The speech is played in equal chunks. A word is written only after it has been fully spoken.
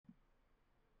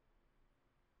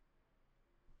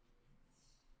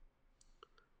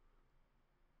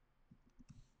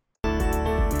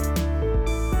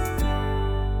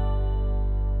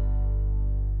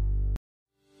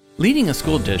Leading a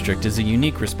school district is a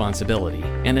unique responsibility,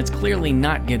 and it's clearly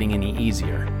not getting any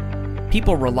easier.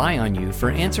 People rely on you for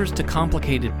answers to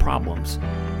complicated problems,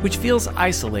 which feels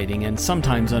isolating and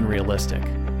sometimes unrealistic.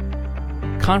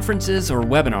 Conferences or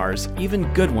webinars,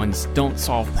 even good ones, don't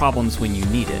solve problems when you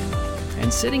need it,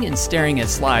 and sitting and staring at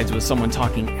slides with someone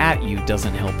talking at you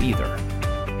doesn't help either.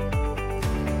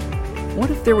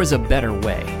 What if there was a better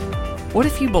way? What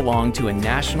if you belonged to a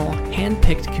national,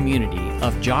 hand-picked community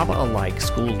of Java-alike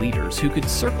school leaders who could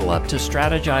circle up to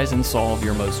strategize and solve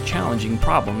your most challenging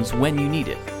problems when you need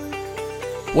it?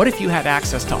 What if you had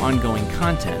access to ongoing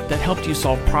content that helped you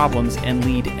solve problems and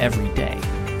lead every day?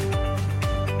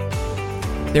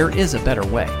 There is a better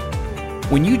way.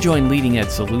 When you join Leading Ed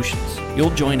Solutions, you'll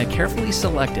join a carefully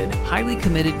selected, highly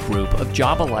committed group of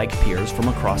Java-like peers from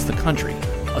across the country,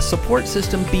 a support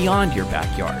system beyond your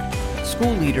backyard.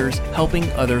 School leaders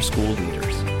helping other school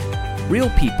leaders. Real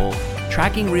people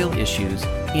tracking real issues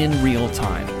in real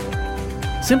time.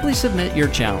 Simply submit your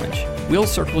challenge. We'll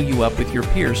circle you up with your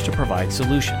peers to provide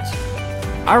solutions.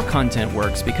 Our content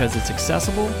works because it's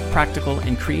accessible, practical,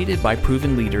 and created by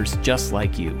proven leaders just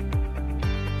like you.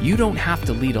 You don't have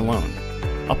to lead alone.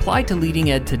 Apply to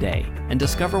Leading Ed today and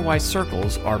discover why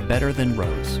circles are better than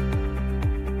rows.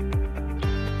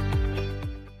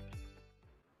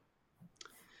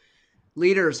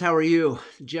 Leaders, how are you?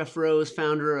 Jeff Rose,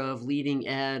 founder of Leading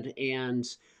Ed, and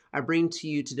I bring to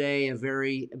you today a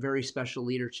very special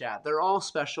leader chat. They're all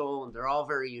special and they're all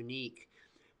very unique,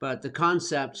 but the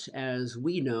concept, as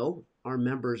we know, our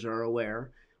members are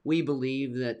aware, we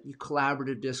believe that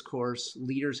collaborative discourse,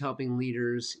 leaders helping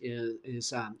leaders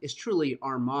is truly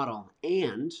our model,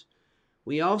 and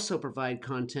we also provide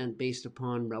content based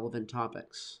upon relevant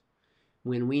topics.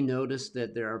 When we notice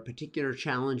that there are particular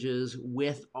challenges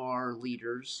with our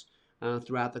leaders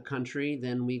throughout the country,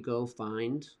 then we go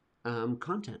find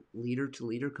content,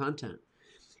 leader-to-leader content.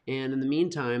 And in the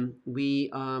meantime, we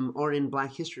are in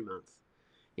Black History Month,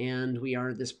 and we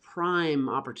are this prime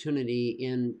opportunity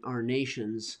in our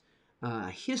nation's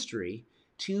history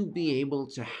to be able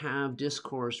to have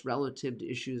discourse relative to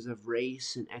issues of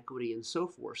race and equity and so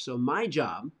forth. So my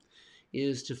job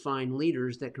is to find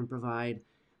leaders that can provide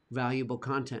valuable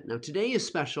content. Now, today is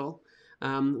special.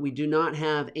 We do not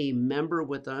have a member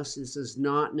with us. This is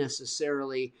not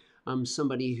necessarily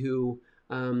somebody who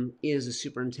is a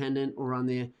superintendent or on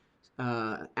the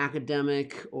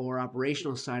academic or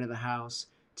operational side of the house.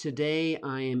 Today,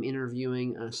 I am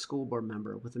interviewing a school board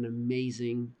member with an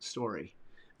amazing story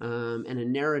and a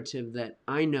narrative that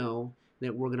I know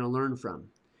that we're going to learn from.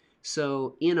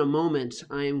 So in a moment,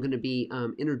 I am going to be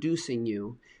introducing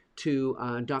you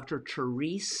to Dr.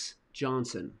 Therese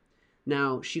Johnson.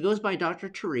 Now, she goes by Dr.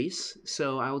 Therese,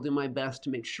 so I will do my best to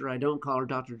make sure I don't call her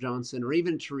Dr. Johnson or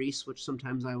even Therese, which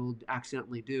sometimes I will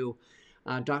accidentally do.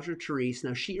 Dr. Therese.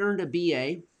 Now, she earned a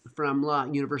BA from La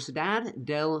Universidad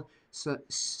del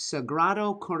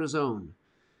Sagrado Corazón.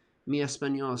 Mi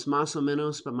español es más o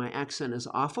menos, but my accent is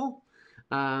awful.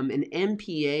 An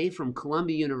MPA from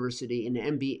Columbia University, an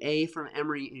MBA from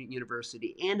Emory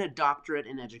University, and a doctorate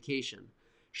in education.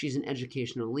 She's an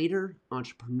educational leader,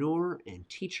 entrepreneur, and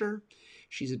teacher.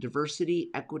 She's a diversity,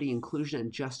 equity, inclusion, and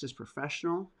justice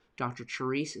professional. Dr.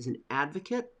 Therese is an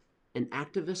advocate, an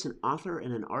activist, an author,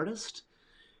 and an artist.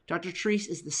 Dr. Therese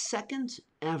is the second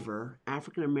ever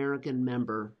African-American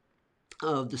member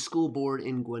of the school board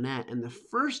in Gwinnett and the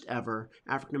first ever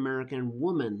African-American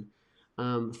woman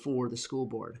for the school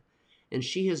board. And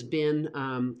she has been,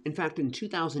 in fact, in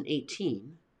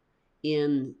 2018,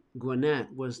 in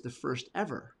Gwinnett was the first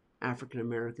ever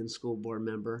African-American school board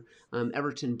member.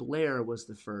 Everton Blair was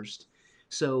the first.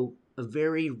 So a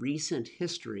very recent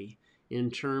history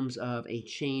in terms of a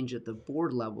change at the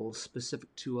board level specific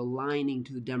to aligning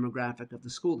to the demographic of the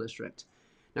school district.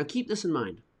 Now keep this in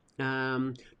mind.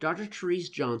 Dr. Therese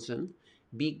Johnson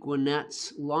be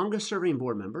Gwinnett's longest serving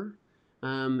board member,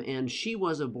 and she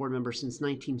was a board member since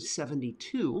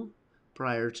 1972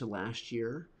 prior to last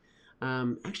year.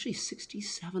 Actually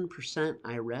 67%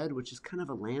 I read, which is kind of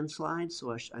a landslide,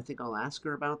 so I think I'll ask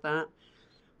her about that.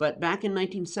 But back in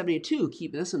 1972,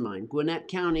 keep this in mind, Gwinnett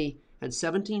County had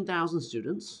 17,000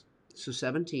 students, so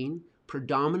 17,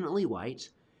 predominantly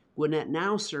white. Gwinnett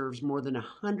now serves more than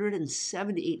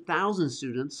 178,000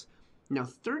 students. Now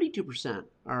 32%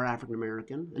 are African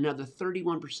American, another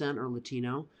 31% are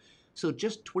Latino, so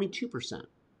just 22%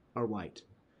 are white.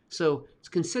 So it's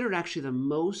considered actually the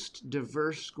most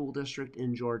diverse school district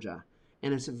in Georgia,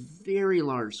 and it's a very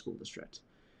large school district.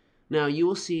 Now, you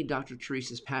will see Dr.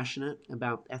 Therese is passionate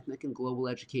about ethnic and global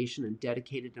education and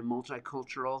dedicated to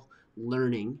multicultural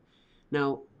learning.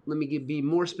 Now, let me be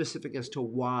more specific as to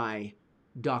why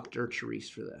Dr. Therese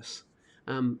for this.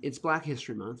 It's Black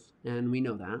History Month, and we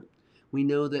know that. We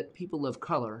know that people of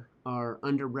color are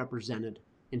underrepresented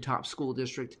in top school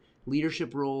district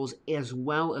leadership roles as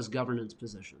well as governance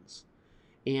positions.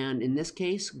 And in this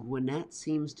case, Gwinnett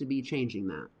seems to be changing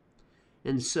that.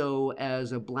 And so,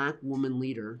 as a Black woman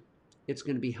leader, it's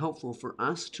going to be helpful for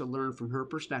us to learn from her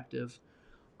perspective,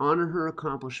 honor her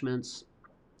accomplishments,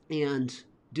 and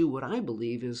do what I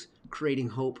believe is creating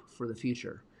hope for the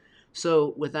future.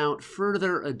 So, without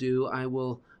further ado,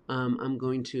 I'm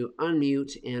going to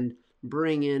unmute and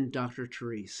bring in Dr.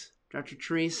 Therese. Dr.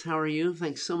 Therese, how are you?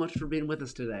 Thanks so much for being with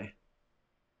us today.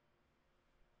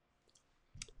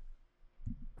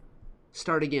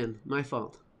 Start again. My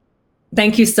fault.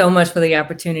 Thank you so much for the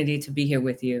opportunity to be here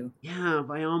with you. Yeah,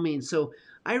 by all means. So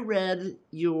I read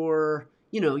your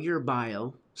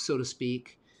bio, so to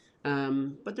speak,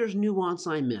 but there's nuance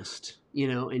I missed,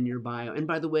 in your bio. And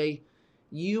by the way,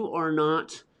 you are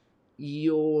not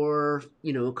your,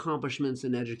 accomplishments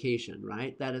in education,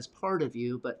 right? That is part of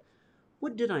you, but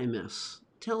what did I miss?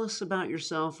 Tell us about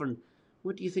yourself, and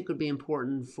what do you think would be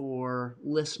important for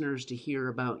listeners to hear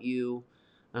about you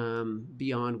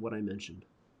beyond what I mentioned?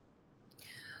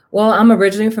 Well, I'm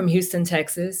originally from Houston,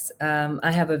 Texas.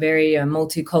 I have a very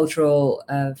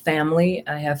multicultural family.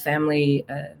 I have family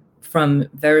from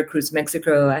Veracruz,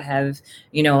 Mexico. I have,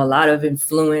 a lot of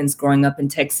influence growing up in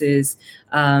Texas,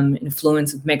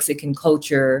 influence of Mexican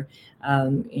culture,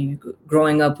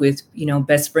 growing up with,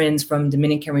 best friends from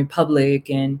Dominican Republic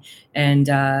and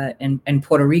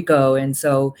Puerto Rico. And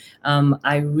so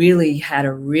I really had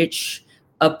a rich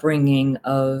upbringing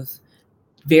of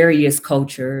various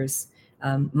cultures.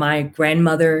 My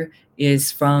grandmother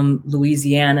is from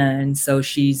Louisiana, and so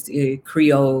she's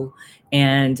Creole,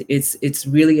 and it's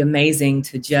really amazing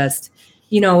to just,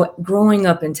 growing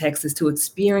up in Texas, to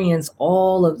experience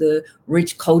all of the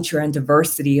rich culture and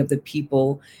diversity of the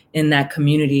people in that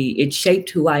community. It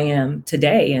shaped who I am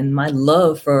today, and my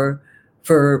love for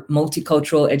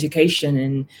multicultural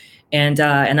education, and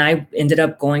I ended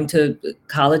up going to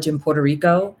college in Puerto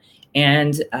Rico,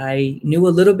 and I knew a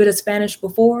little bit of Spanish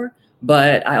before.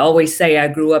 But I always say I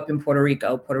grew up in Puerto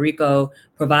Rico. Puerto Rico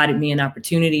provided me an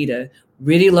opportunity to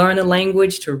really learn the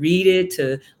language, to read it,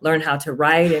 to learn how to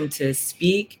write and to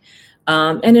speak.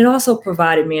 And it also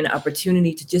provided me an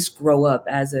opportunity to just grow up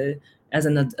as a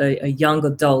young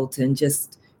adult and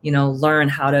just, learn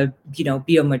how to,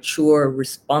 be a mature,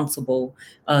 responsible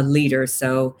leader.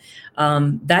 So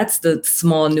that's the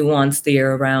small nuance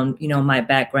there around, my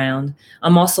background.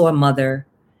 I'm also a mother,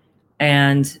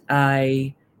 and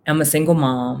I'm a single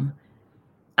mom.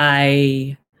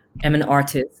 I am an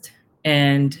artist,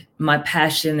 and my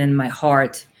passion and my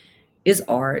heart is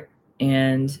art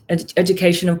and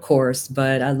education, of course,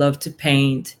 but I love to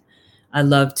paint. I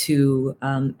love to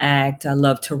act. I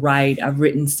love to write. I've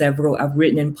written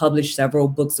and published several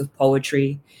books of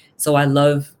poetry. So I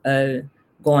love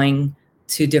going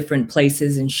to different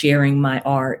places and sharing my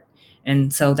art.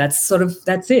 And so that's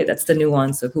it. That's the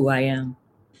nuance of who I am.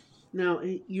 Now,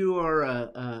 you are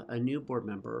a new board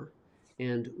member,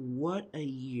 and what a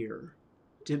year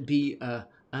to be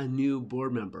a new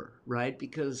board member, right?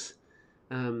 Because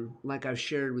like I've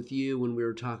shared with you when we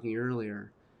were talking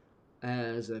earlier,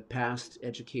 as a past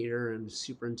educator and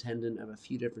superintendent of a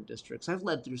few different districts, I've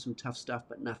led through some tough stuff,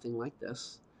 but nothing like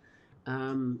this.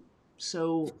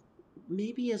 So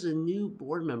maybe as a new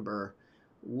board member,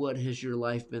 what has your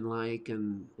life been like,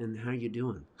 and how are you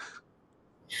doing?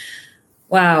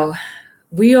 Wow.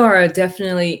 We are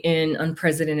definitely in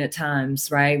unprecedented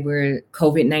times, right? We're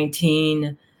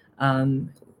COVID-19.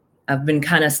 I've been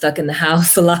kind of stuck in the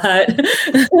house a lot.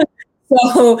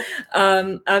 So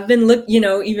I've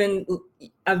been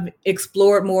I've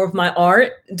explored more of my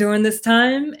art during this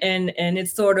time, and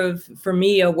it's sort of, for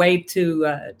me, a way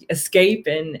to escape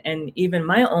and even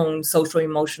my own social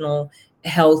emotional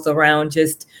health around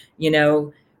just,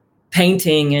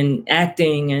 painting and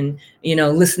acting and,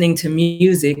 listening to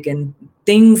music and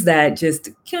things that just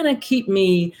kind of keep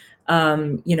me,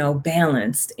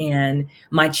 balanced. And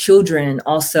my children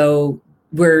also,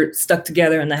 we're stuck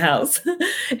together in the house.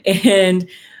 And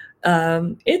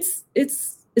it's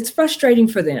frustrating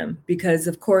for them because,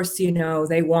 of course,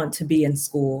 they want to be in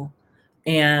school.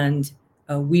 And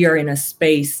we are in a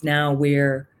space now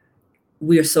where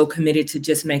we are so committed to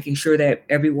just making sure that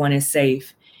everyone is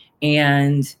safe.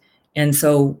 And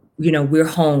so, we're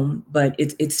home, but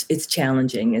it's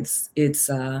challenging.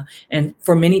 And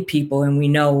for many people, and we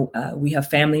know we have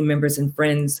family members and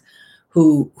friends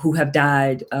who have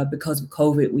died because of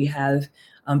COVID. We have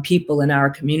people in our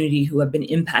community who have been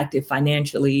impacted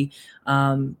financially,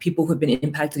 people who have been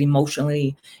impacted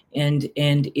emotionally, and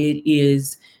it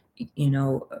is,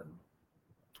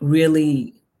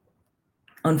 really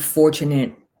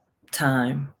unfortunate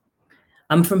time.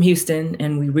 I'm from Houston,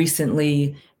 and we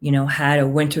recently, had a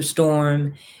winter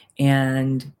storm,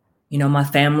 and my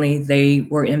family, they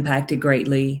were impacted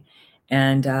greatly,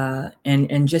 and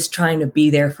just trying to be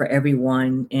there for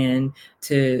everyone and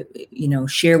to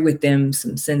share with them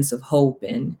some sense of hope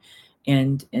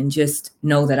and just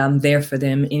know that I'm there for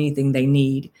them, anything they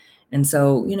need. And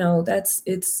so,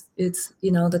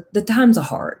 the times are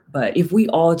hard, but if we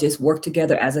all just work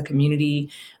together as a community,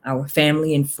 our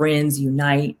family and friends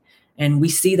unite, and we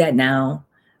see that now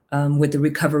with the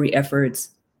recovery efforts,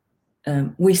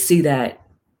 we see that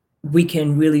we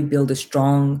can really build a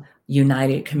strong,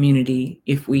 united community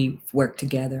if we work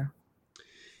together.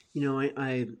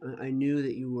 I knew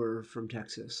that you were from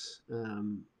Texas.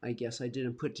 I guess I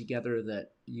didn't put together that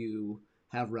you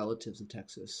have relatives in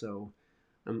Texas, so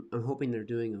I'm hoping they're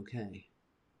doing okay.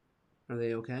 Are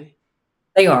they okay?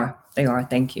 They are. They are.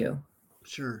 Thank you.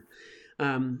 Sure.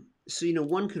 So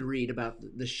one could read about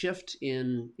the shift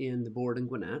in the board in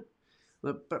Gwinnett,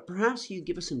 but perhaps you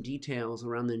give us some details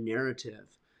around the narrative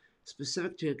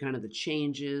specific to kind of the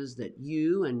changes that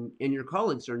you and your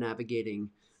colleagues are navigating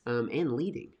and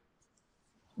leading.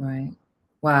 Right.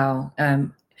 Wow.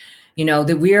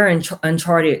 That we are in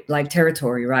uncharted like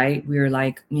territory, right? We're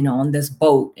like, on this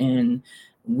boat, and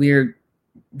we're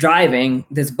driving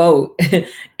this boat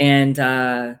and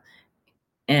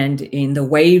in the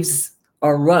waves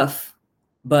are rough,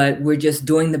 but we're just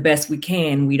doing the best we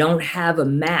can. We don't have a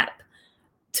map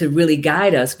to really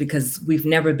guide us because we've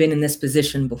never been in this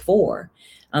position before.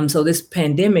 So this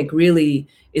pandemic really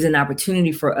is an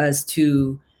opportunity for us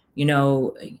to,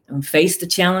 face the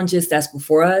challenges that's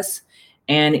before us.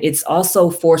 And it's also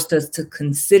forced us to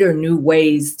consider new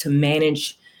ways to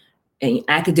manage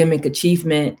academic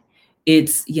achievement.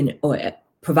 It's,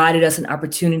 provided us an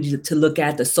opportunity to look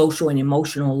at the social and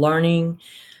emotional learning.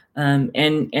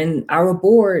 And our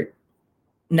board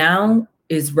now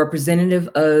is representative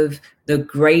of the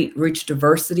great, rich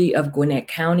diversity of Gwinnett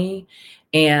County.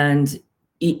 And,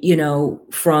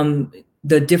 from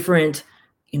the different,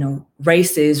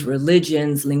 races,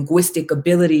 religions, linguistic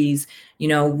abilities,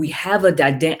 we have a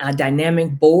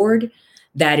dynamic board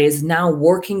that is now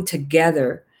working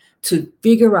together to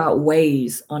figure out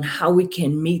ways on how we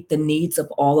can meet the needs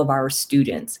of all of our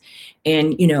students.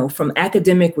 And, from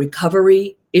academic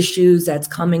recovery issues that's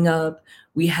coming up,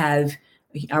 we have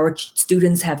our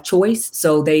students have choice.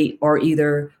 So they are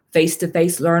either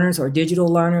face-to-face learners or digital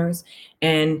learners.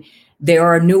 And there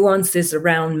are nuances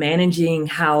around managing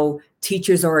how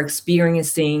teachers are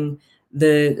experiencing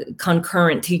the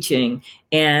concurrent teaching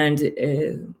and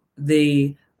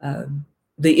the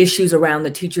issues around the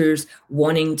teachers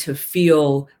wanting to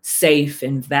feel safe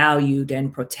and valued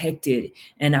and protected,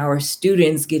 and our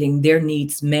students getting their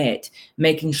needs met,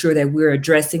 making sure that we're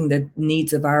addressing the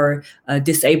needs of our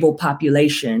disabled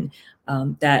population,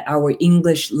 that our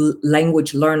English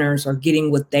language learners are getting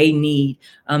what they need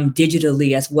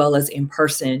digitally as well as in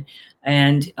person,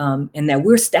 and that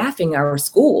we're staffing our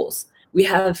schools. We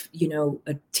have,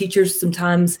 teachers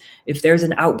sometimes, if there's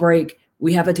an outbreak,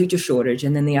 we have a teacher shortage,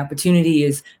 and then the opportunity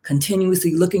is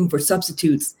continuously looking for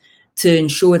substitutes to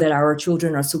ensure that our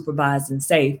children are supervised and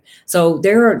safe. So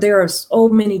there are so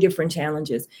many different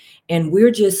challenges, and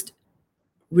we're just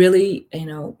really,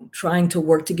 trying to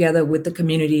work together with the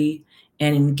community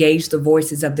and engage the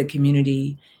voices of the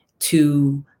community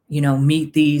to,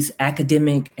 meet these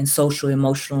academic and social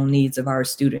emotional needs of our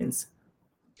students.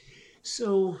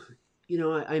 So,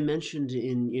 I mentioned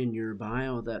in your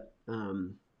bio that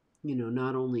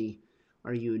not only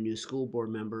are you a new school board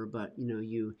member, but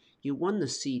you won the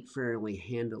seat fairly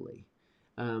handily.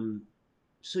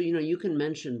 So you can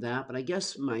mention that, but I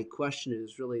guess my question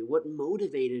is really what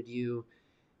motivated you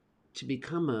to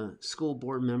become a school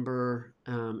board member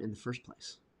in the first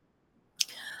place?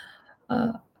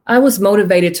 I was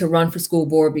motivated to run for school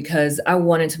board because I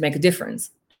wanted to make a difference,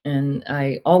 and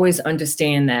I always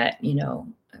understand that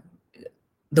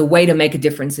the way to make a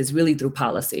difference is really through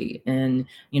policy and,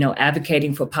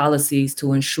 advocating for policies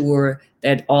to ensure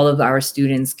that all of our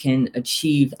students can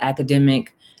achieve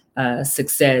academic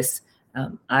success.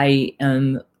 I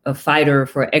am a fighter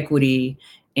for equity,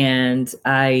 and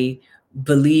I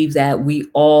believe that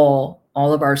all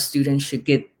of our students should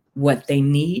get what they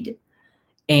need.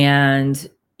 And,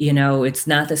 it's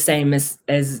not the same as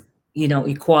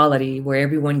equality where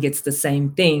everyone gets the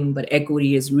same thing, but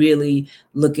equity is really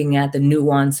looking at the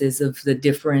nuances of the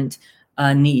different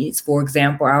needs. For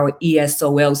example, our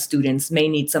ESOL students may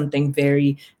need something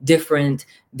very different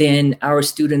than our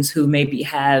students who maybe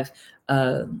have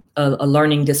a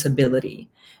learning disability.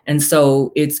 And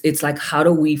so it's like, how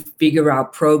do we figure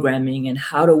out programming and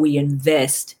how do we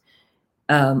invest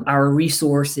our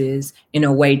resources in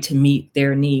a way to meet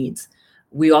their needs?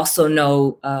 We also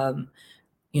know,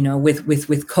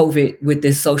 with COVID, with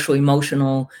this social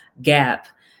emotional gap,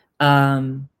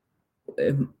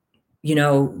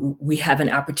 we have an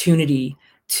opportunity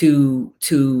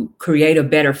to create a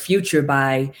better future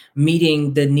by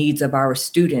meeting the needs of our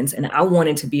students. And I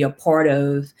wanted to be a part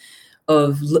of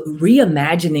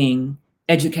reimagining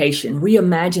education,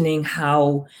 reimagining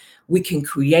how we can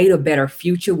create a better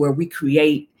future where we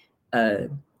create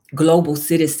global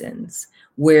citizens,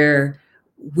 where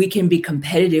we can be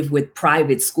competitive with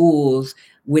private schools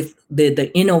with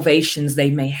the innovations they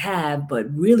may have, but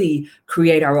really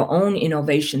create our own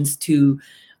innovations to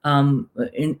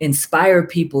inspire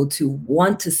people to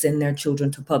want to send their children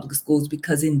to public schools,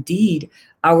 because indeed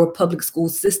our public school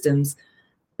systems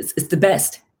is the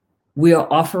best. We are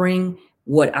offering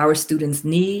what our students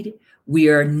need. We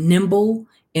are nimble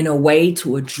in a way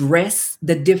to address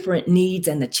the different needs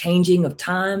and the changing of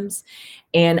times.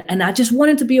 And I just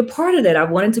wanted to be a part of that. I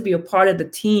wanted to be a part of the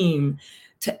team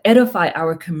to edify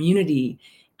our community,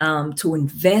 to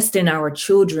invest in our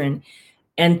children,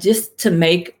 and just to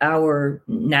make our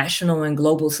national and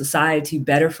global society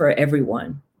better for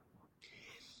everyone.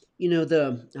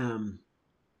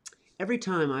 Every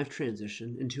time I've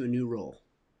transitioned into a new role,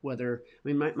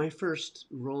 my first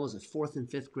role as a 4th and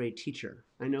 5th grade teacher,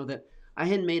 I know that I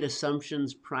had made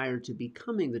assumptions prior to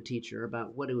becoming the teacher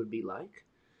about what it would be like.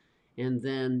 And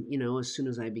then, as soon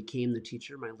as I became the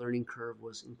teacher, my learning curve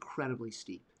was incredibly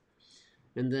steep.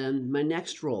 And then my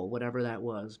next role, whatever that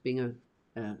was, being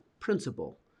a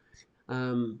principal,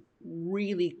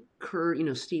 really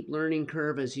steep learning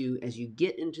curve as you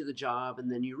get into the job, and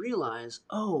then you realize,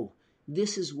 oh,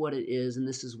 this is what it is and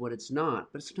this is what it's not.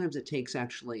 But sometimes it takes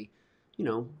actually,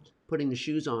 putting the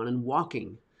shoes on and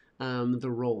walking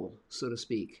the role, so to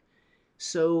speak.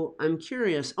 So I'm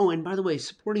curious. Oh, and by the way,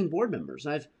 supporting board members.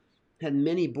 I've had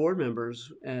many board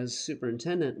members as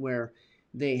superintendent where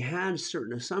they had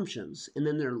certain assumptions, and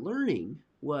then their learning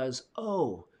was,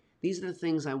 oh, these are the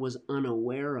things I was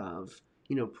unaware of,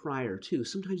 prior to.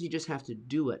 Sometimes you just have to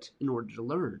do it in order to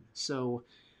learn. So,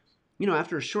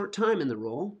 after a short time in the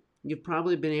role, you've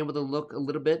probably been able to look a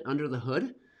little bit under the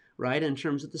hood, right, in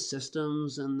terms of the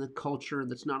systems and the culture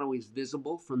that's not always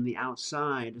visible from the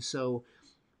outside. So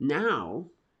now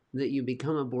that you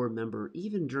become a board member,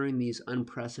 even during these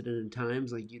unprecedented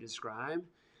times like you described,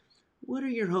 what are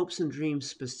your hopes and dreams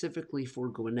specifically for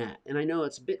Gwinnett? And I know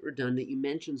it's a bit redundant, you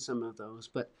mentioned some of those,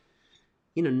 but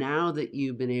now that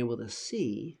you've been able to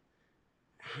see,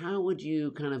 how would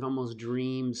you kind of almost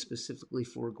dream specifically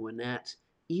for Gwinnett,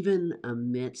 even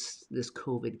amidst this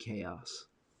COVID chaos?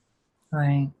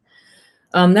 Right.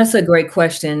 That's a great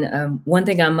question. One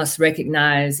thing I must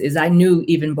recognize is I knew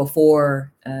even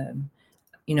before,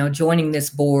 joining this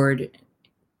board,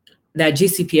 that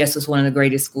GCPS was one of the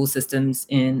greatest school systems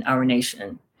in our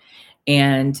nation.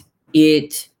 And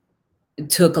it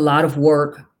took a lot of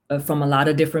work from a lot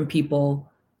of different people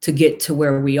to get to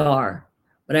where we are.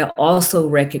 But I also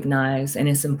recognize, and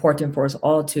it's important for us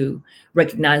all to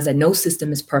recognize, that no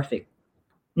system is perfect.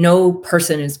 No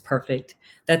person is perfect,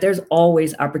 that there's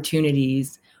always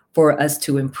opportunities for us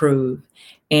to improve.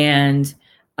 And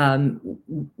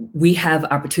we have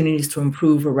opportunities to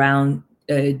improve around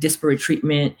disparate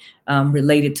treatment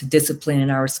related to discipline in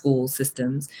our school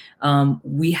systems.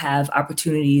 We have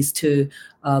opportunities to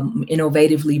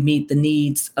innovatively meet the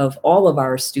needs of all of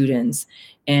our students.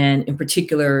 And in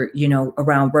particular,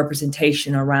 around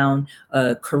representation, around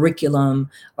curriculum,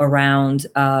 around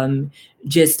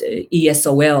just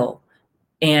ESOL.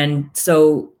 And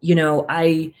so,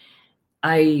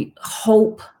 I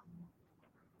hope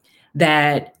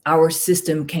that our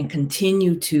system can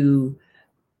continue to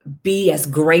be as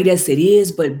great as it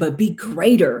is, but be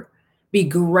greater,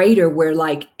 where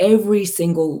like every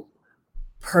single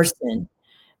person,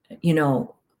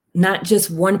 not just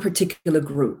one particular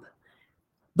group,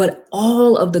 but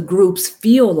all of the groups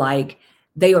feel like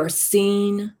they are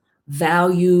seen,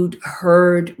 valued,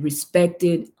 heard,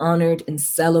 respected, honored, and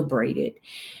celebrated.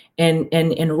 And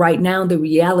right now, the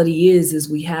reality is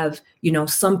we have,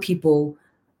 some people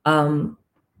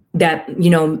that,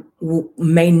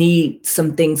 may need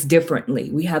some things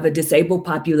differently. We have a disabled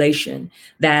population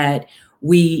that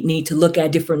we need to look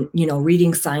at different,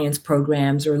 reading science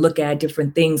programs, or look at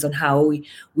different things on how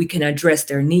we can address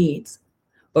their needs.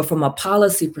 But from a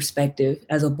policy perspective,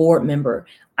 as a board member,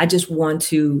 I just want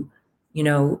to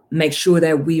make sure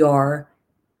that we are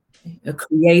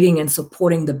creating and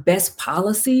supporting the best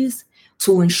policies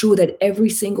to ensure that every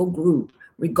single group,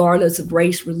 regardless of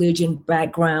race, religion,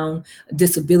 background,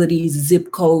 disabilities,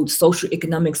 zip code, social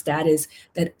economic status,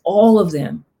 that all of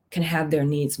them can have their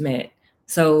needs met.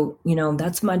 So,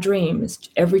 that's my dream, is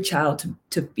every child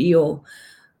to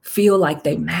feel like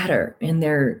they matter,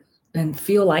 and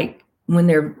feel like when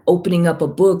they're opening up a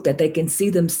book that they can see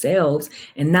themselves,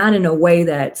 and not in a way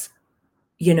that's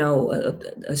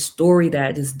a story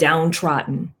that is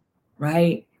downtrodden,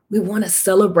 right? We want to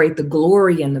celebrate the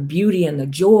glory and the beauty and the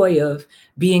joy of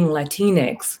being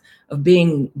Latinx, of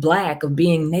being Black, of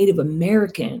being Native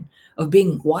American, of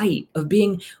being white, of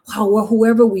being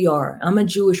whoever we are. I'm a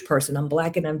Jewish person. I'm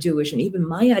Black and I'm Jewish, and even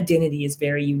my identity is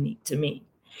very unique to me.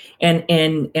 And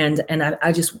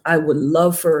I would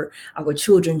love for our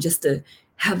children just to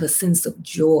have a sense of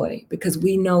joy, because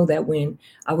we know that when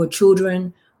our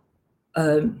children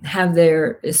have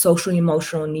their social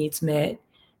emotional needs met,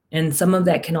 and some of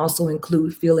that can also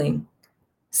include feeling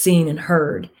seen and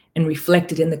heard and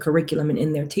reflected in the curriculum and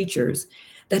in their teachers,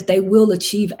 that they will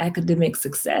achieve academic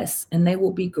success and they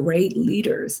will be great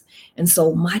leaders. And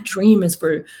so my dream is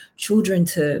for children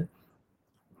to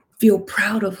feel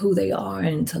proud of who they are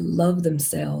and to love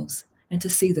themselves and to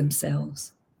see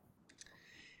themselves.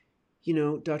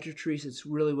 Dr. Teresa, it's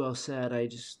really well said.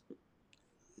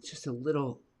 Just a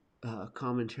little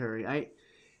commentary.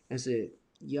 As a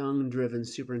young, driven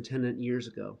superintendent years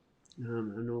ago,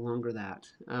 I'm no longer that.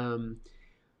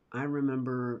 I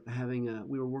remember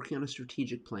we were working on a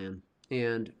strategic plan,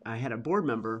 and I had a board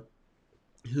member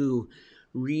who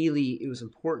really, it was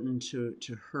important to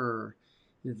her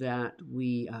that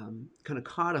we kind of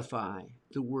codify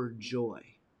the word joy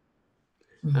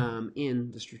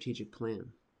in the strategic plan.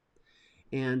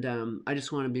 And I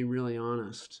just want to be really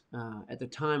honest. At the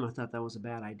time, I thought that was a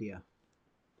bad idea.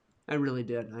 I really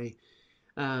did.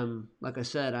 Like I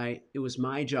said, it was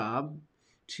my job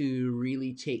to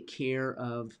really take care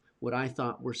of what I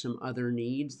thought were some other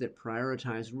needs that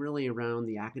prioritized really around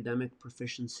the academic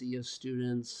proficiency of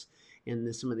students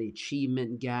and some of the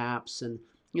achievement gaps. And,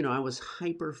 I was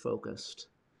hyper-focused.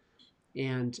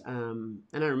 And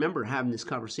I remember having this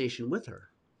conversation with her,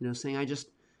 saying,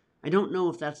 I don't know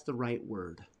if that's the right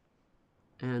word.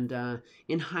 And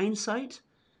in hindsight,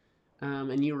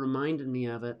 and you reminded me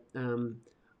of it,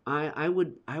 I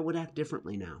would act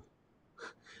differently now.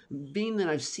 Being that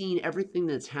I've seen everything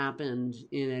that's happened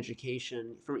in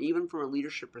education, even from a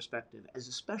leadership perspective, as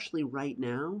especially right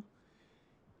now,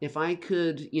 if I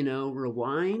could,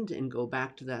 rewind and go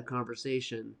back to that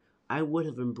conversation, I would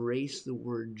have embraced the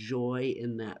word joy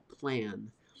in that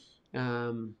plan.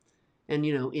 And,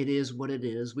 it is what it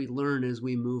is. We learn as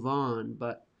we move on.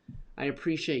 But I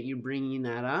appreciate you bringing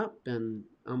that up and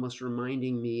almost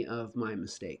reminding me of my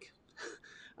mistake.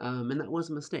 And that was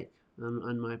a mistake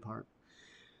on my part.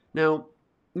 Now,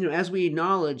 as we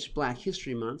acknowledge Black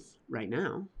History Month right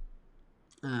now,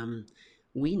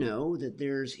 we know that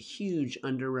there's huge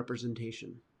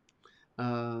underrepresentation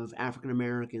of African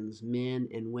Americans, men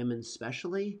and women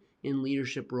especially, in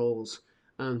leadership roles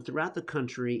throughout the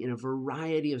country in a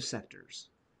variety of sectors,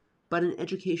 but in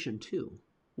education too,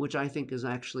 which I think is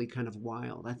actually kind of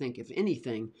wild. I think if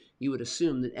anything, you would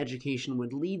assume that education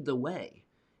would lead the way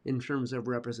in terms of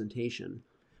representation,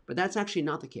 but that's actually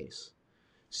not the case.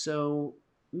 So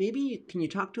maybe can you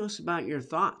talk to us about your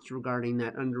thoughts regarding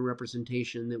that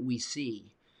underrepresentation that we see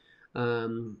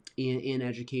in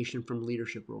education from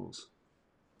leadership roles?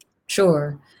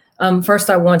 Sure. First,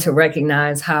 I want to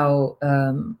recognize how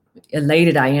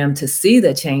elated I am to see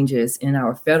the changes in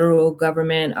our federal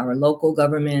government, our local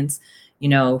governments,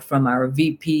 from our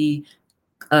VP,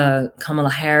 Kamala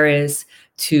Harris,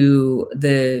 to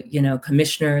the,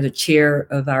 commissioner, the chair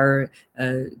of our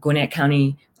Gwinnett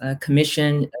County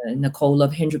Commission, Nicole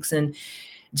Love Hendrickson,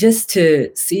 just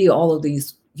to see all of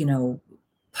these,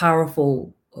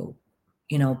 powerful,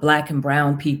 Black and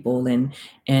brown people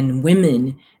and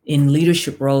women in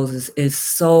leadership roles is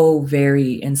so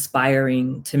very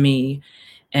inspiring to me.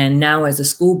 And now as a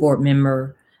school board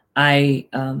member, I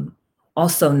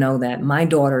also know that my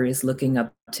daughter is looking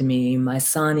up to me, my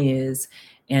son is,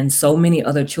 and so many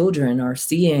other children are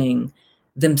seeing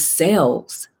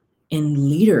themselves in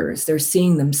leaders. They're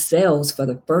seeing themselves for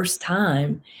the first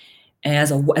time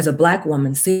as a Black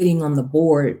woman sitting on the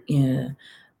board.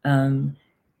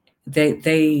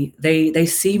 They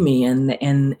see me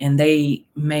and they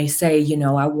may say,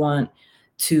 I want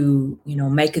to,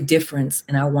 make a difference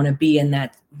and I want to be in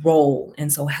that role.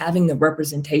 And so having the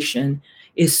representation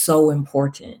is so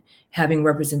important. Having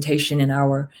representation in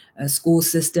our school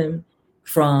system,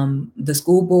 from the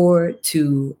school board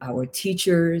to our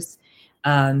teachers,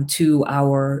 to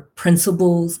our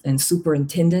principals and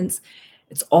superintendents.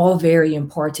 It's all very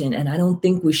important. And I don't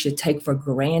think we should take for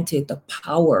granted the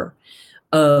power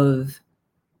of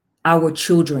our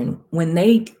children when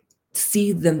they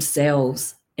see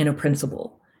themselves in a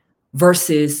principal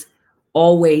versus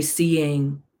always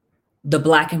seeing the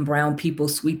Black and brown people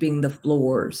sweeping the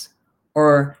floors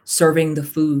or serving the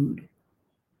food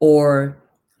or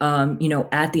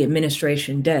at the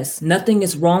administration desk. Nothing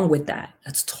is wrong with that.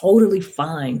 That's totally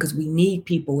fine because we need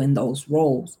people in those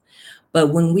roles. But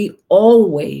when we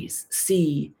always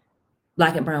see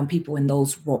Black and brown people in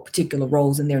those particular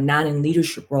roles and they're not in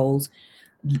leadership roles,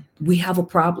 we have a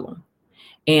problem.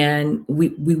 And we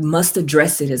must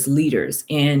address it as leaders.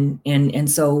 And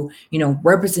so,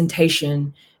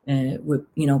 representation with,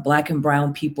 Black and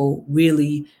brown people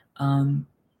really,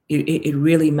 it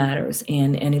really matters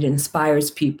and it inspires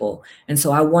people. And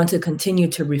so I want to continue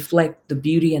to reflect the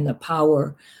beauty and the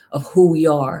power of who we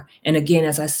are. And again,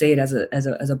 as I said, as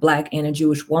a Black and a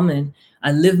Jewish woman,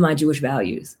 I live my Jewish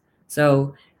values.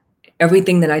 So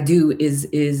everything that I do is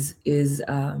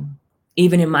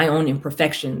even in my own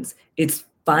imperfections, it's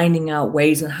finding out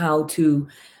ways on how to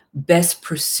best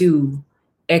pursue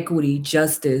equity,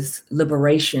 justice,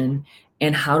 liberation,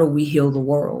 and how do we heal the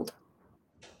world?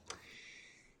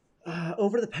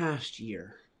 Over the past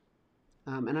year,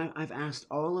 and I've asked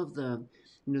all of the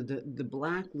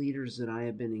Black leaders that I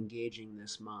have been engaging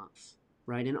this month,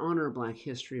 right, in honor of Black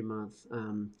History Month,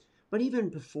 but even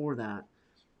before that,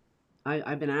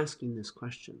 I've been asking this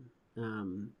question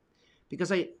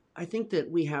because I think that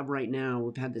we've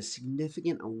had this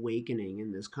significant awakening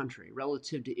in this country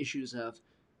relative to issues of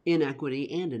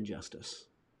inequity and injustice,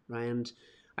 right? And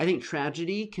I think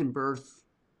tragedy can birth,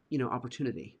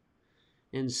 opportunity.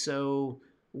 And so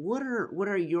what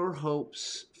are your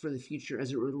hopes for the future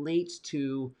as it relates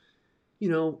to,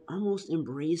 almost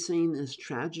embracing this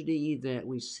tragedy that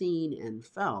we've seen and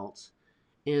felt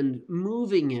and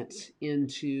moving it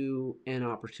into an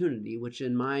opportunity, which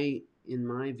in my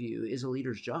view is a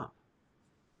leader's job?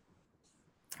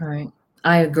 All right.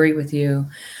 I agree with you.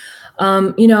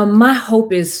 My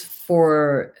hope is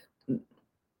for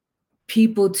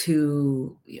people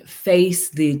to face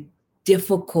the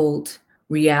difficult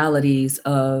realities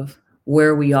of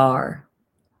where we are.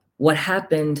 What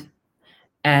happened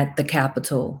at the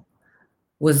Capitol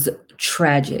was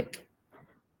tragic,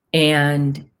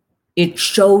 and it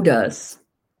showed us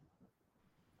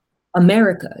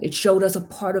America. It showed us a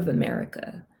part of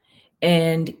America,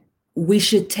 and we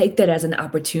should take that as an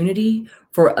opportunity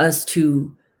for us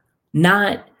to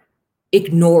not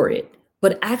ignore it,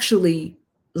 but actually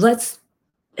let's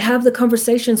have the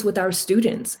conversations with our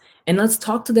students and let's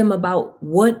talk to them about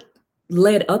what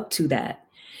led up to that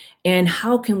and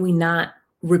how can we not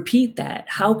repeat that?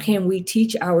 How can we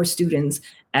teach our students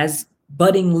as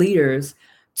budding leaders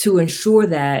to ensure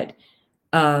that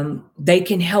they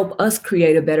can help us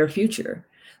create a better future?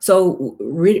 So,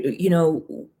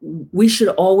 we should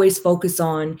always focus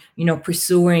on,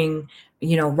 pursuing,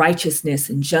 righteousness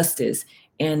and justice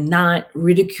and not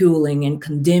ridiculing and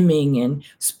condemning and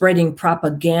spreading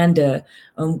propaganda.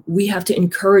 We have to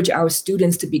encourage our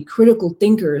students to be critical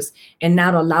thinkers and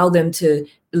not allow them to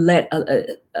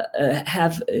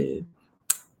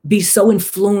be so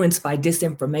influenced by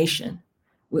disinformation.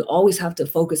 We always have to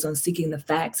focus on seeking the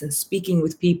facts and speaking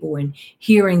with people and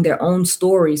hearing their own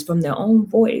stories from their own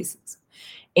voices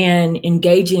and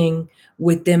engaging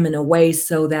with them in a way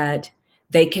so that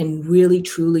they can really,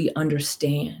 truly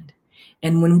understand.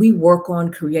 And when we work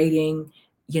on creating,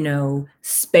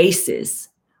 spaces,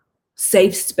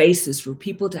 safe spaces for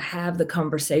people to have the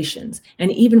conversations, and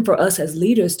even for us as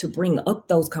leaders to bring up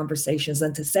those conversations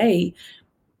and to say,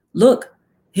 look,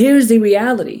 here's the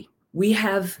reality. We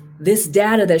have this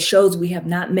data that shows we have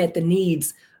not met the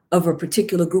needs of a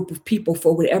particular group of people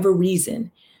for whatever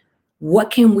reason. What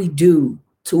can we do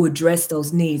to address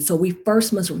those needs? So we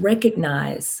first must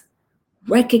recognize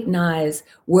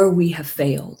where we have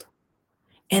failed.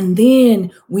 And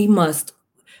then we must,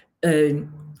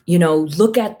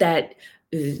 look at that.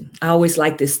 I always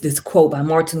like this quote by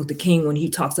Martin Luther King when he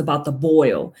talks about the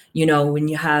boil, when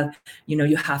you have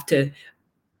to,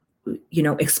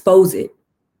 expose it.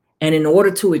 And in order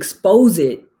to expose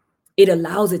it, it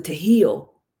allows it to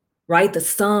heal, right? The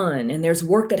sun, and there's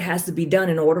work that has to be done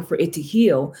in order for it to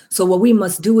heal. So what we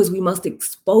must do is we must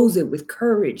expose it with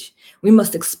courage. We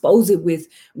must expose it with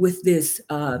this,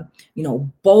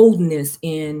 boldness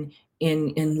in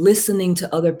listening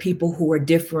to other people who are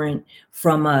different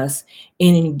from us,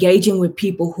 in engaging with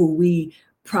people who we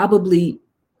probably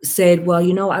said,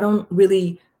 well, I don't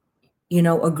really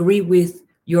agree with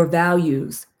your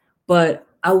values, but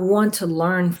I want to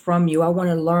learn from you. I want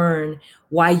to learn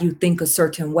why you think a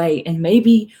certain way. And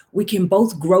maybe we can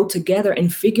both grow together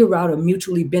and figure out a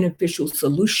mutually beneficial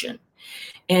solution.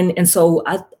 And so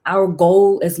our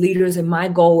goal as leaders, and my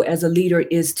goal as a leader,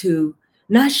 is to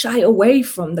not shy away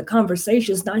from the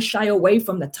conversations, not shy away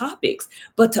from the topics,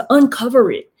 but to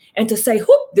uncover it and to say,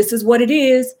 whoop, this is what it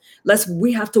is.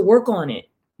 We have to work on it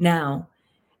now.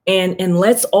 And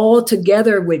let's all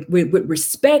together with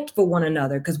respect for one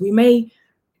another, because we may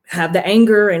have the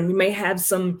anger and we may have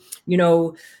some,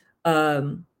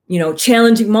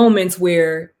 challenging moments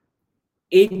where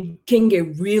it can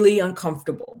get really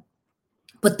uncomfortable,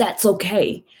 but that's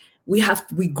okay.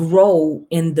 We grow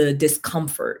in the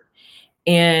discomfort.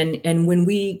 And when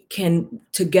we can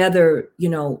together,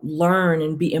 learn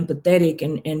and be empathetic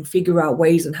and figure out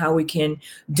ways on how we can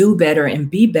do better and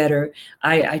be better,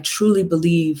 I truly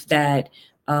believe that,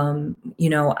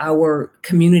 our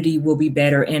community will be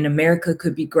better and America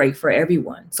could be great for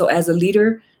everyone. So as a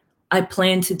leader, I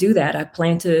plan to do that. I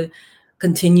plan to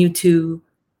continue to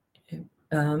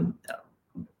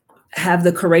have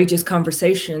the courageous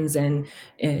conversations and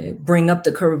bring up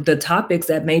the topics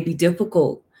that may be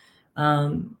difficult.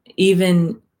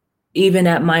 Even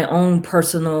at my own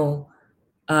personal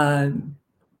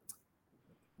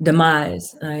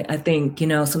demise, I think,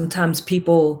 sometimes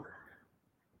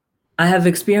I have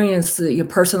experienced your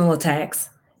personal attacks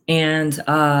and,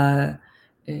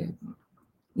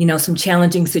 some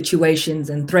challenging situations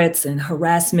and threats and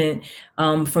harassment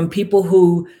from people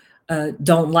who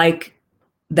don't like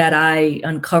that I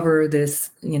uncover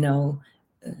this,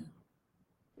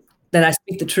 that I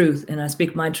speak the truth and I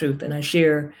speak my truth and I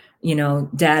share,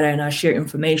 data and I share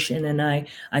information and I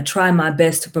try my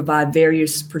best to provide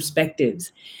various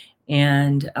perspectives.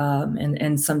 And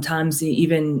sometimes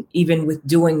even with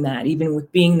doing that, even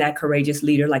with being that courageous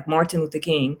leader like Martin Luther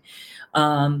King,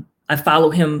 I follow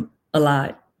him a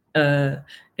lot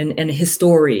and his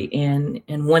story. And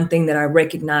one thing that I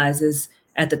recognize is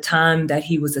at the time that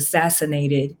he was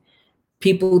assassinated,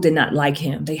 people did not like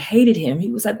him. They hated him. He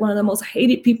was like one of the most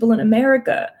hated people in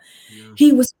America. Yeah.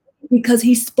 He was, because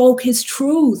he spoke his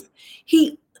truth.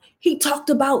 He talked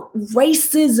about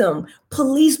racism,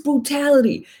 police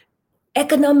brutality,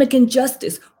 economic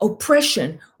injustice,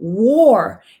 oppression,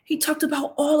 war. He talked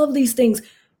about all of these things.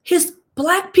 His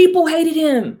Black people hated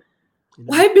him. Yeah.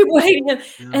 White people hated him.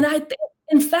 Yeah. And I think,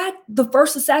 in fact, the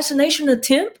first assassination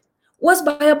attempt was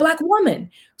by a Black woman.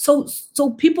 So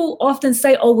people often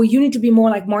say, oh, well, you need to be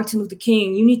more like Martin Luther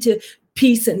King. You need to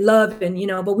peace and love. And,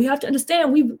 but we have to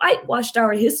understand we've whitewashed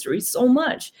our history so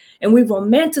much and we've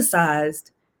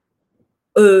romanticized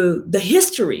the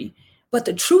history. But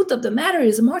the truth of the matter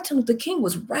is Martin Luther King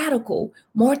was radical.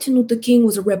 Martin Luther King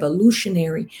was a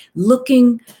revolutionary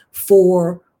looking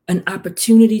for an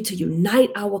opportunity to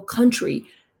unite our country,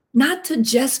 not to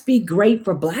just be great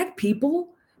for Black people,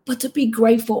 but to be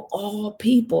great for all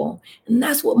people. And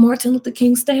that's what Martin Luther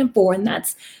King stands for. And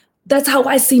that's how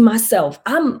I see myself.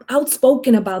 I'm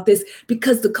outspoken about this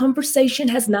because the conversation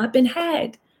has not been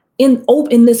had in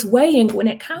this way in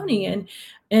Gwinnett County.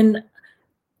 And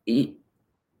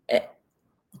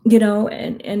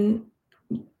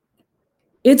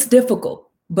it's difficult,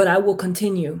 but I will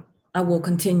continue. I will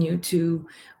continue to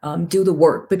do the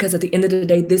work, because at the end of the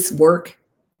day, this work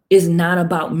is not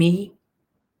about me.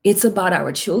 It's about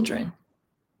our children.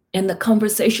 And the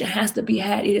conversation has to be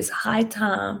had. It is high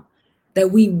time that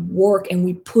we work and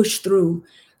we push through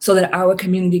so that our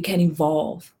community can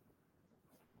evolve.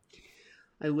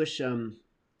 I wish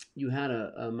you had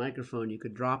a microphone, you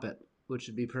could drop it, which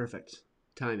would be perfect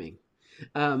timing.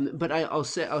 But I'll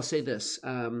say this.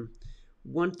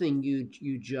 One thing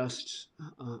you just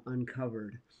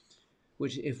uncovered,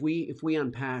 which if we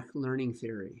unpack learning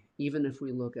theory, even if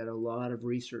we look at a lot of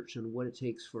research on what it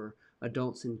takes for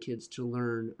adults and kids to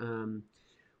learn,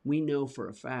 we know for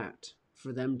a fact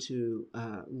for them to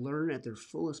learn at their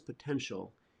fullest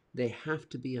potential, they have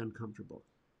to be uncomfortable.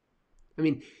 I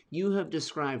mean, you have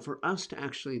described for us to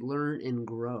actually learn and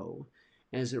grow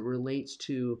as it relates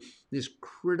to this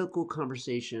critical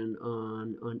conversation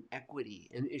on equity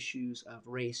and issues of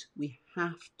race, we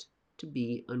have to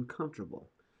be uncomfortable.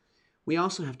 We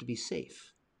also have to be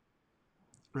safe,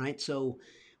 right? So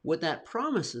what that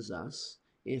promises us,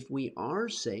 if we are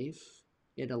safe,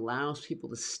 it allows people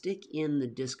to stick in the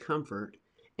discomfort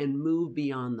and move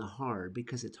beyond the hard,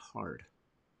 because it's hard,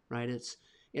 right?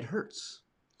 It hurts.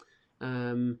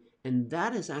 And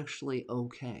that is actually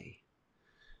okay.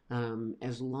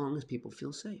 As long as people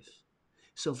feel safe.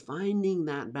 So finding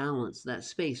that balance, that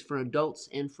space for adults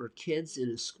and for kids in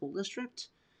a school district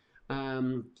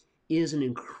is an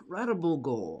incredible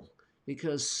goal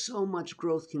because so much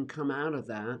growth can come out of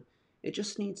that. It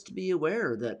just needs to be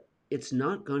aware that it's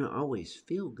not going to always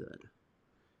feel good.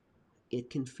 It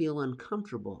can feel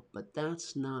uncomfortable, but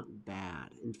that's not bad.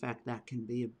 In fact, that can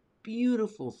be a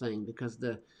beautiful thing because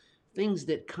the things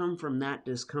that come from that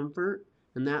discomfort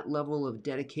and that level of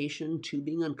dedication to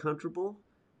being uncomfortable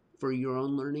for your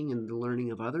own learning and the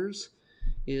learning of others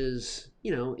is,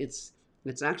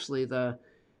 it's actually the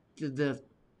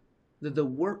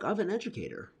work of an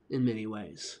educator in many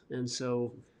ways. And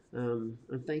so I'm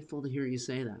thankful to hear you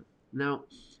say that. Now,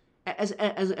 as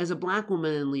a Black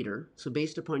woman and leader, so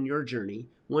based upon your journey,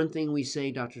 one thing we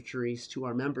say, Dr. Therese, to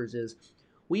our members is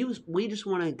we just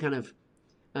want to kind of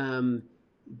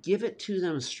give it to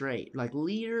them straight. Like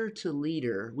leader to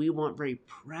leader, we want very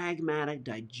pragmatic,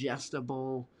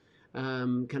 digestible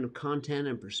kind of content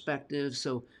and perspective.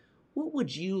 So what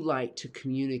would you like to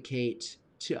communicate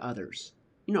to others?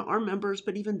 Our members,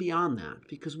 but even beyond that,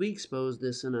 because we expose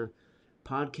this in a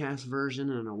podcast version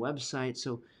and on our website.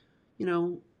 So,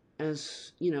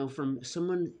 as from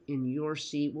someone in your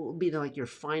seat, what would be like your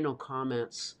final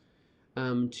comments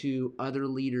to other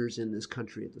leaders in this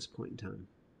country at this point in time?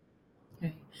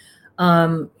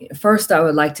 Okay. First, I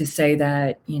would like to say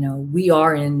that, we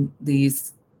are in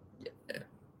these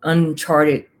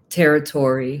uncharted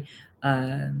territory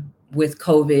with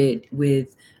COVID,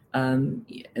 with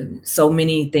so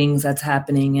many things that's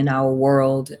happening in our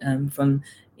world, from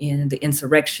the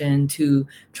insurrection to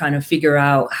trying to figure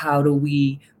out how do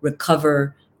we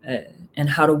recover and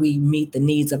how do we meet the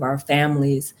needs of our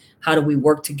families? How do we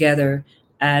work together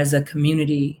as a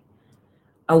community?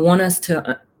 I want us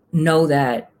to know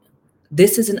that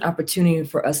this is an opportunity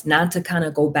for us not to kind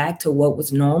of go back to what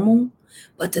was normal,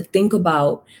 but to think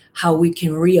about how we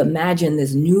can reimagine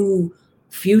this new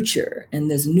future and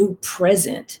this new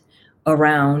present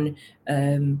around,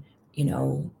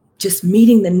 just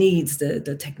meeting the needs,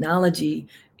 the technology,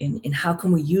 and how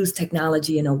can we use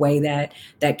technology in a way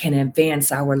that can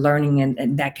advance our learning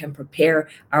and that can prepare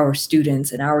our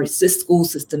students and our school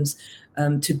systems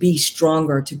to be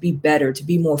stronger, to be better, to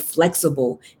be more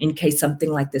flexible in case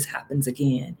something like this happens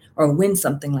again, or when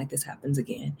something like this happens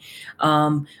again.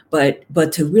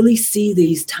 But to really see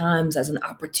these times as an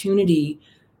opportunity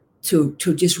to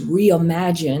just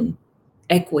reimagine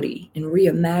equity and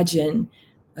reimagine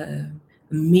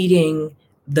meeting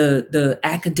the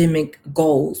academic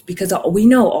goals, because we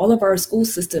know all of our school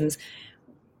systems,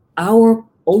 our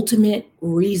ultimate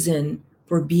reason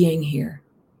for being here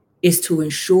is to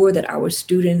ensure that our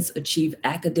students achieve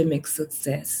academic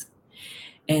success.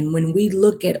 And when we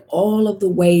look at all of the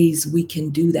ways we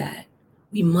can do that,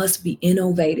 we must be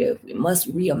innovative. We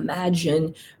must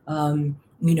reimagine,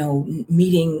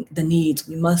 meeting the needs.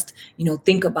 We must,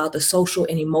 think about the social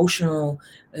and emotional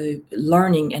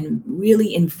learning and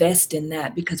really invest in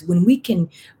that, because when we can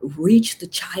reach the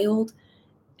child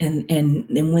and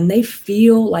when they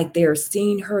feel like they are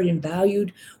seen, heard, and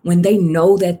valued, when they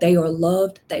know that they are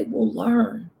loved, they will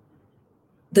learn.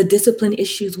 The discipline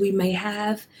issues we may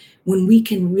have, when we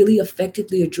can really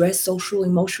effectively address social,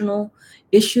 emotional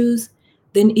issues,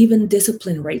 then even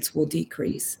discipline rates will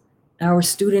decrease. Our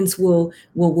students will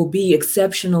be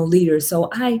exceptional leaders.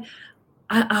 So I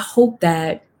hope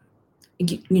that,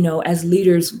 as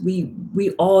leaders, we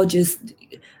all just,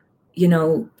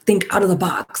 think out of the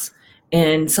box,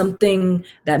 and something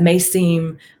that may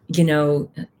seem,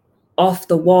 off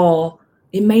the wall,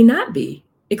 it may not be.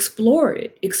 Explore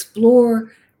it.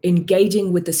 Explore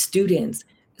engaging with the students.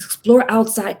 Explore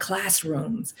outside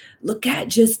classrooms. Look at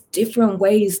just different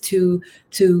ways to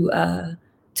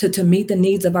meet the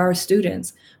needs of our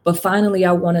students. But finally,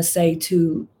 I want to say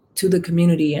to the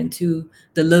community and to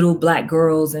the little Black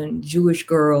girls and Jewish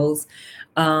girls,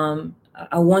 I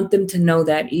want them to know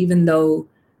that even though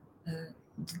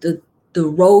the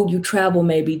road you travel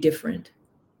may be different,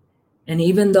 and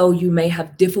even though you may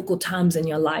have difficult times in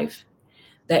your life,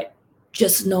 that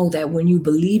just know that when you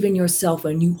believe in yourself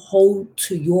and you hold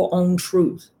to your own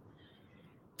truth,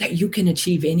 that you can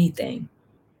achieve anything.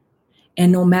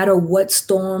 And no matter what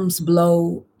storms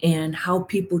blow and how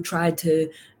people try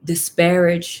to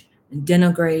disparage and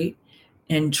denigrate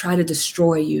and try to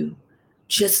destroy you,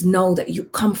 just know that you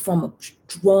come from a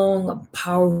strong,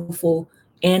 powerful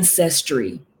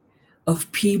ancestry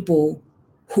of people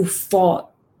who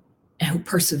fought and who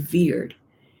persevered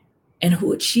and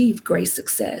who achieved great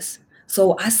success.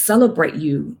 So I celebrate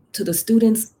you. To the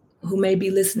students who may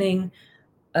be listening,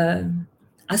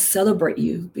 I celebrate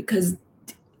you, because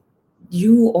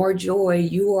you are joy,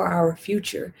 you are our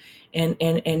future. And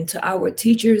to our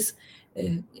teachers,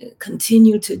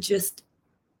 continue to just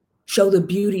show the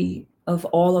beauty of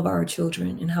all of our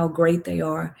children and how great they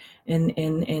are, and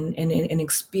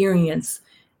experience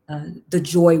the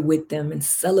joy with them and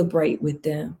celebrate with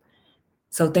them.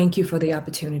 So thank you for the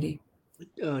opportunity.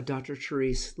 Dr.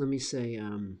 Therese, let me say,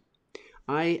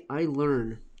 I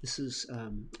learn. This is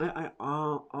I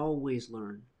always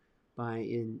learn by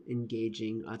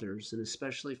engaging others, and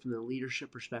especially from the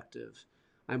leadership perspective.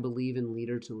 I believe in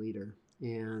leader to leader,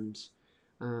 and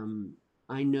um,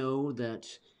 I know that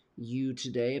you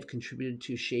today have contributed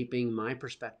to shaping my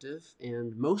perspective,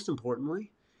 and most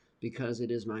importantly, because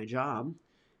it is my job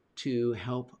to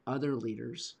help other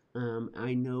leaders,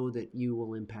 I know that you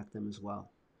will impact them as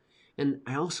well. And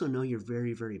I also know you're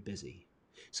very, very busy.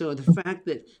 So the fact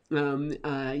that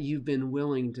you've been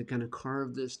willing to kind of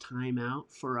carve this time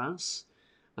out for us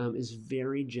is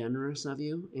very generous of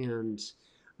you. And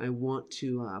I want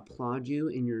to applaud you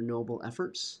in your noble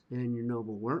efforts and your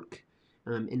noble work.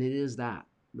 And it is that,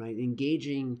 right?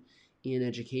 Engaging in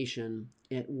education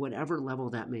at whatever level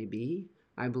that may be,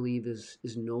 I believe is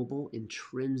noble,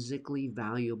 intrinsically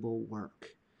valuable work.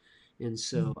 And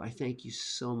so I thank you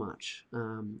so much.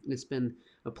 It's been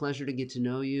a pleasure to get to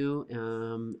know you.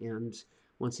 And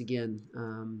once again,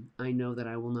 I know that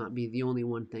I will not be the only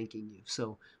one thanking you.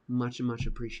 So much, much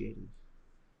appreciated.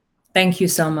 Thank you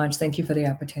so much. Thank you for the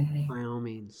opportunity. By all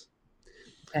means.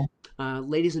 Okay.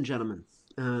 Ladies and gentlemen,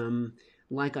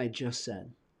 like I just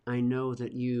said, I know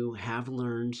that you have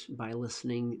learned by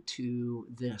listening to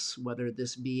this, whether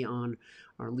this be on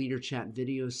our Leader Chat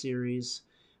video series,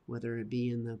 whether it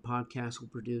be in the podcast we'll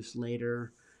produce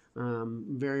later.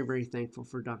 Very, very thankful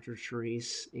for Dr.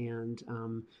 Therese, and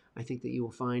I think that you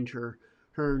will find her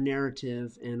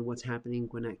narrative and what's happening in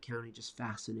Gwinnett County just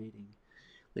fascinating.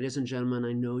 Ladies and gentlemen,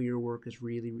 I know your work is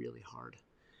really, really hard,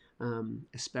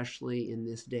 especially in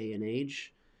this day and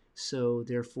age. So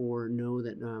therefore, know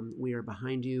that we are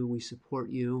behind you. We support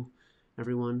you.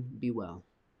 Everyone, be well.